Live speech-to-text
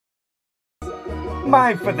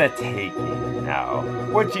Mine for the taking now.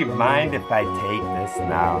 Would you mind if I take this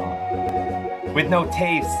now? With no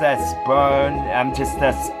taste that's burned, I'm just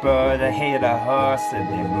a spur to hit a horse, and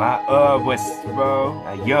then my was thrown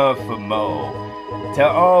a year for more. To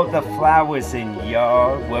all the flowers in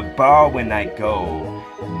yard would bow when I go.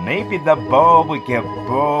 Maybe the bow would get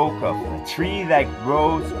broke off the tree that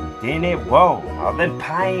grows within it. Whoa, all them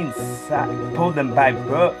pines pull them by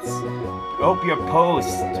roots. Hope your post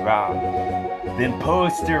strong. Then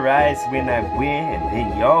posterize when I win, and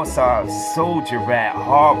then y'all saw a soldier at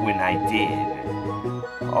heart when I did.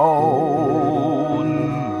 On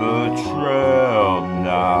the trail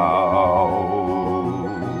now.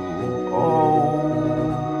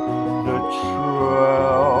 On the trail.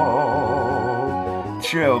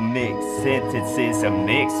 Trail mix sentences are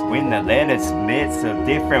mixed when the letters met, so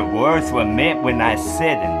different words were meant when I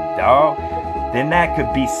said them, dawg. Then that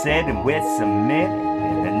could be said and with submit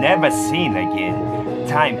and never seen again.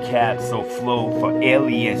 Time capsule flow for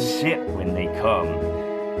alien ship when they come.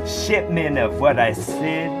 Shipment of what I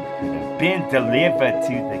said have been delivered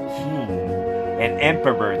to the king. An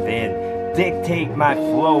emperor then dictate my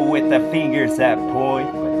flow with the fingers that point.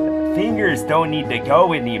 But the fingers don't need to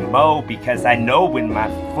go anymore because I know when my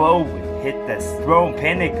flow would hit the throne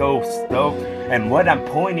pinnacle stove. And what I'm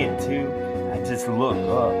pointing to, I just look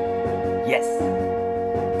up. Yes,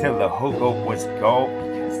 till the hookup was gone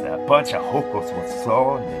because a bunch of hookers was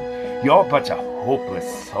sold and you're a bunch of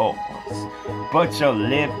hopeless souls. Bunch of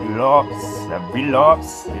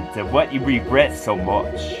relapse into what you regret so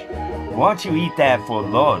much. Won't you eat that for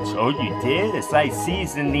lunch? Oh, you did? It's like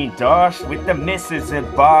seasoning dash with the missiles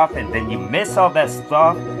involved, and then you miss all that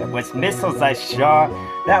stuff. That was missiles I shot.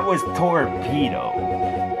 That was torpedo.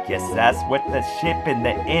 Guess that's what the ship in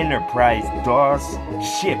the Enterprise does.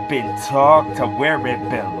 Ship and talk to where it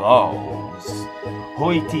belongs.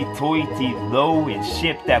 Hoity-toity low and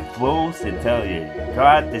ship that flows until you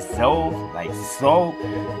got dissolved like so.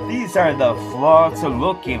 These are the flaws you're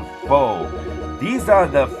looking for. These are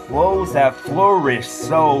the flows that flourish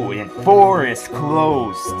so in forests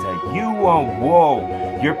close to you on woe.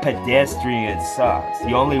 Your pedestrian sucks.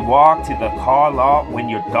 You only walk to the car lot when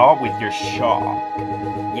you're done with your shop.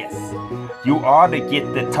 Yes, you ought to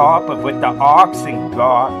get the top of what the oxen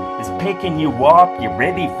got is picking you up. You're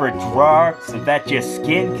ready for drugs so that your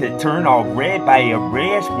skin could turn all red by a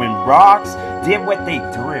rash when rocks did what they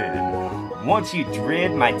did. Once you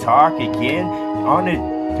dread my talk again on a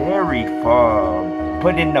dairy farm,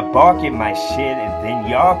 put in the bucket my shit, and then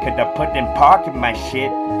y'all could have put in pocket my shit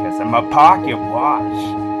because I'm a pocket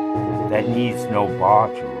watch that needs no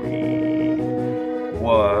battery.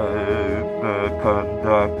 What the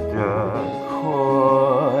conductor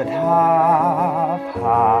could have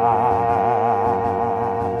had.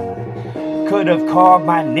 Could have called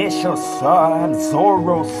my initial son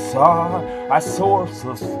Zorro Saw. I soar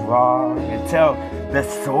so strong until the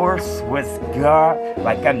source was God,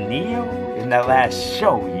 like I'm Neo in the last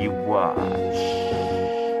show you watch.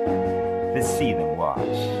 Let's see them watch.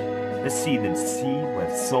 Let's see them see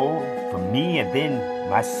what soul for me, and then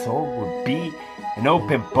my soul would be an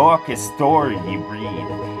open book, a story you read.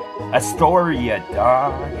 A story of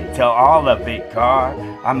dog until all of it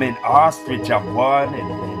gone. I'm an ostrich, I'm one,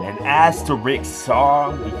 and an asterisk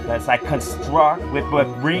song because I construct with a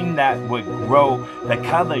ring that would grow the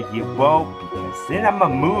color you want. Because then I'm a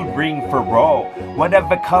mood ring for all,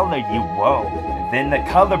 whatever color you want. And then the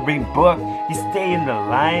coloring book, you stay in the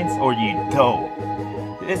lines or you don't.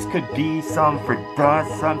 This could be some for done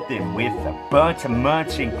something with a bunch of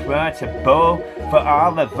munch and crunch, a bowl for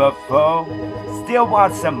all of a foe. Still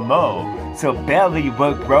want some more, so belly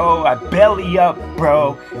will grow. I belly up,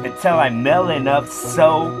 bro, until I'm melon up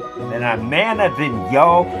so. Then I'm manna than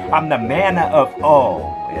yo, I'm the manna of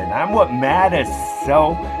all. And I'm what matters,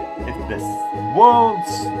 so if the world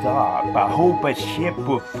stop, I hope a ship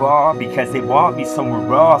will fall because they want me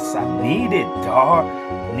somewhere else. I'm needed, dawg,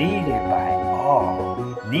 needed by all.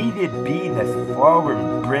 Needed be the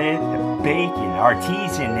foreign bread, the bacon,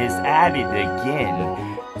 artesian is added again.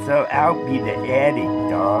 So I'll be the addict,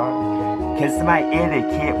 dawg. Cause my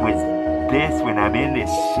etiquette was this when I'm in this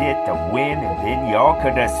shit to win, and then y'all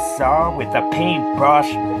coulda saw with a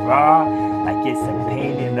paintbrush raw, like it's a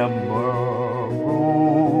pain in the maroon.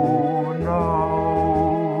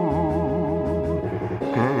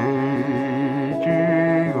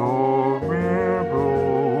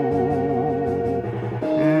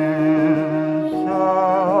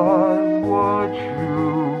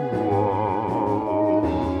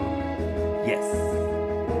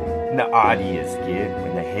 The audience get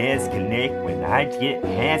when the hands connect, when I get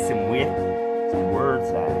handsome with some words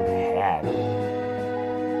I have.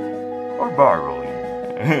 or borrowing.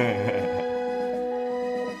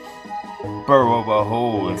 Burrow a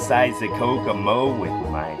hole inside the Kokomo with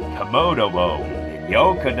my Komodo bone. And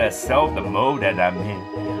yo coulda sold the mode that I'm in.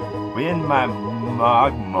 When my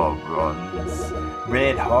magma runs,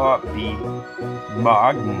 red heartbeat,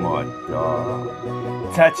 magma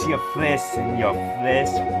dog. Touch your flesh and your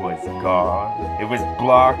flesh was gone. It was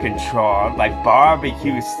black and charred like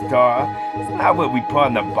barbecue star. It's not what we put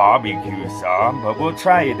on the barbecue sauce, but we'll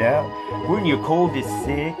try it out. When your cold is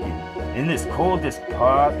sick and in this coldest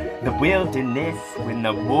part, the wilderness, when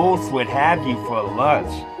the wolves would have you for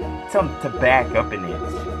lunch, tell them to back up an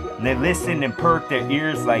inch. And they listen and perk their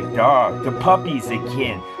ears like dogs, the puppies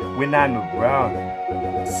again when I'm around.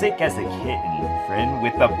 Sick as a kitten, friend,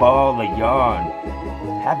 with a ball of yarn.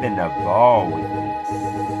 Having a ball with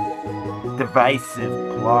this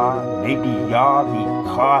divisive plot. Maybe y'all need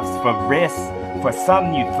costs for risk, for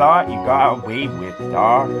something you thought you got away with,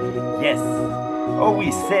 dawg. Yes,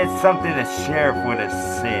 always said something the sheriff would have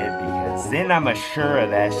said, because then I'm sure of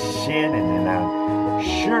that shit, and then I'm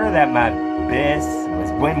sure that my best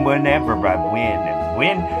was whenever I win. And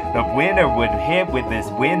when the winner would hit with this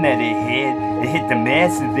wind that it hit the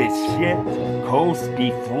mass of this shit. Coast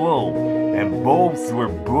be flow, and bulbs were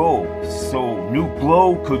broke, so new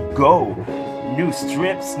glow could go. New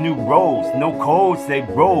strips, new rolls, no codes, they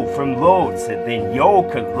roll from loads, and then yo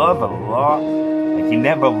could love a lot like you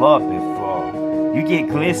never loved before. You get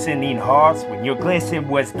glistening hearts when your glisten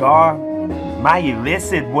was dark, my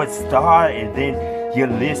illicit would start, and then you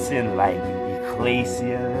listen like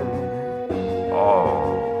Ecclesia.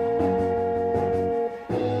 Oh.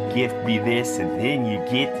 Gift me this, and then you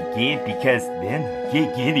get to get, because then I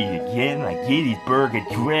get giddy again, like Gettysburg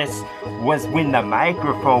Address was when the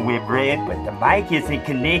microphone went red, but the mic isn't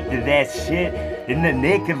connected to that shit. In the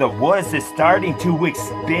nick of the woods is starting to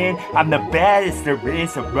expand. I'm the baddest there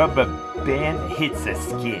is, a rubber band that hits the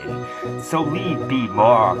skin. So leave be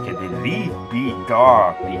mark, and then leave be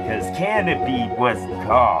dark, because canopy was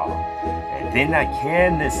called. And then I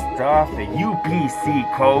can this stuff, and UPC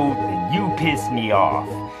code, and you piss me off.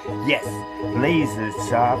 Yes, lasers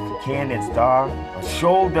sharp, cannons dark,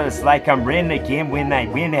 shoulders like I'm Ren again when I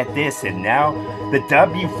win at this, and now the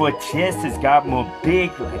W for chest has got more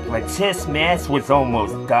big, like my chest mass was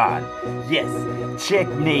almost gone. Yes,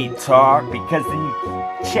 checkmate talk, because then you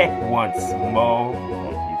check once more.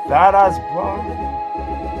 Like you thought I was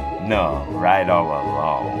wrong? No, right all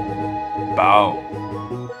along. Boom.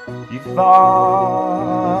 You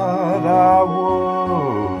thought I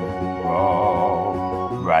was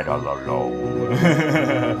wrong, right all along.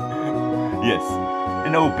 Yes,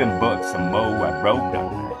 an open book, some more I wrote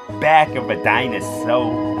on the back of a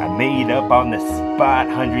dinosaur I made up on the spot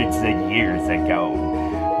hundreds of years ago.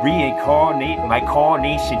 Reincarnate my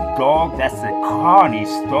carnation dog, that's the carnage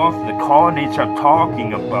stuff, the carnage I'm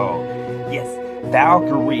talking about. Yes,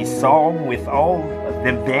 Valkyrie song with all of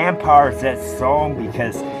them vampires that song,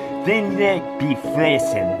 because then it be flesh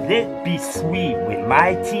and it be sweet with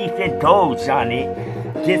my teeth indulge on it.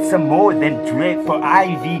 Get some more than drip, for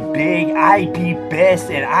I be big, I be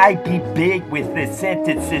best, and I be big with the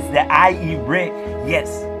sentences that I erect.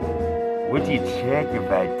 Yes, would you check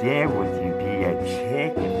if I did? Would you be a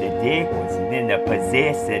chick if the dick wasn't in the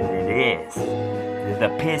possession it is? The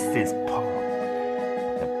pistons pump,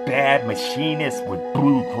 the bad machinist with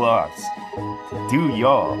blue gloves. To do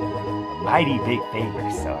y'all a mighty big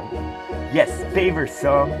favor, son. Yes, favor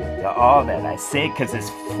some to all that I say, cause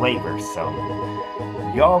it's flavor some.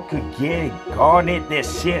 Y'all could get it, garnet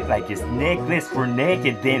this shit like it's necklace for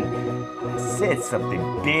naked, then I said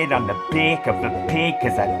something big on the back of the pig,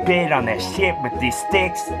 cause I bit on that shit with these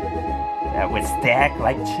sticks that would stack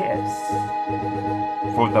like chips.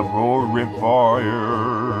 For the roaring fire,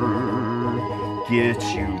 get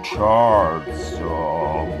you charged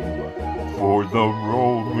some. For the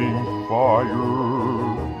roaring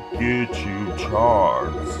fire, get you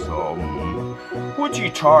charged some. Would you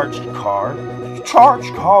charge car? Charge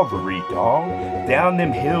cavalry, dog. Down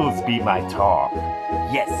them hills be my talk.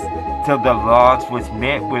 Yes, till the logs was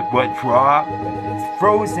met with what drop, it's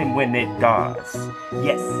frozen when it does.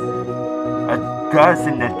 Yes, a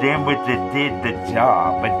dozen of them would have did the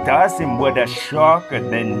job. A dozen would have shocked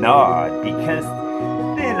than nod, because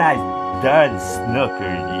then I done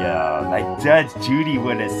snookered, y'all. Like Judge Judy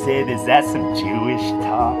would have said, is that some Jewish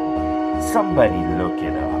talk? Somebody look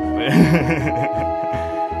it up.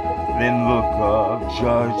 Then look up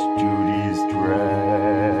Judge Judy's dress.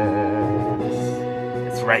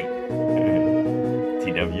 That's right.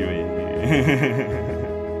 TWA.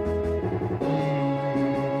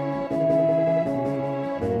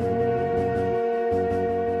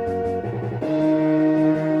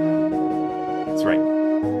 That's right.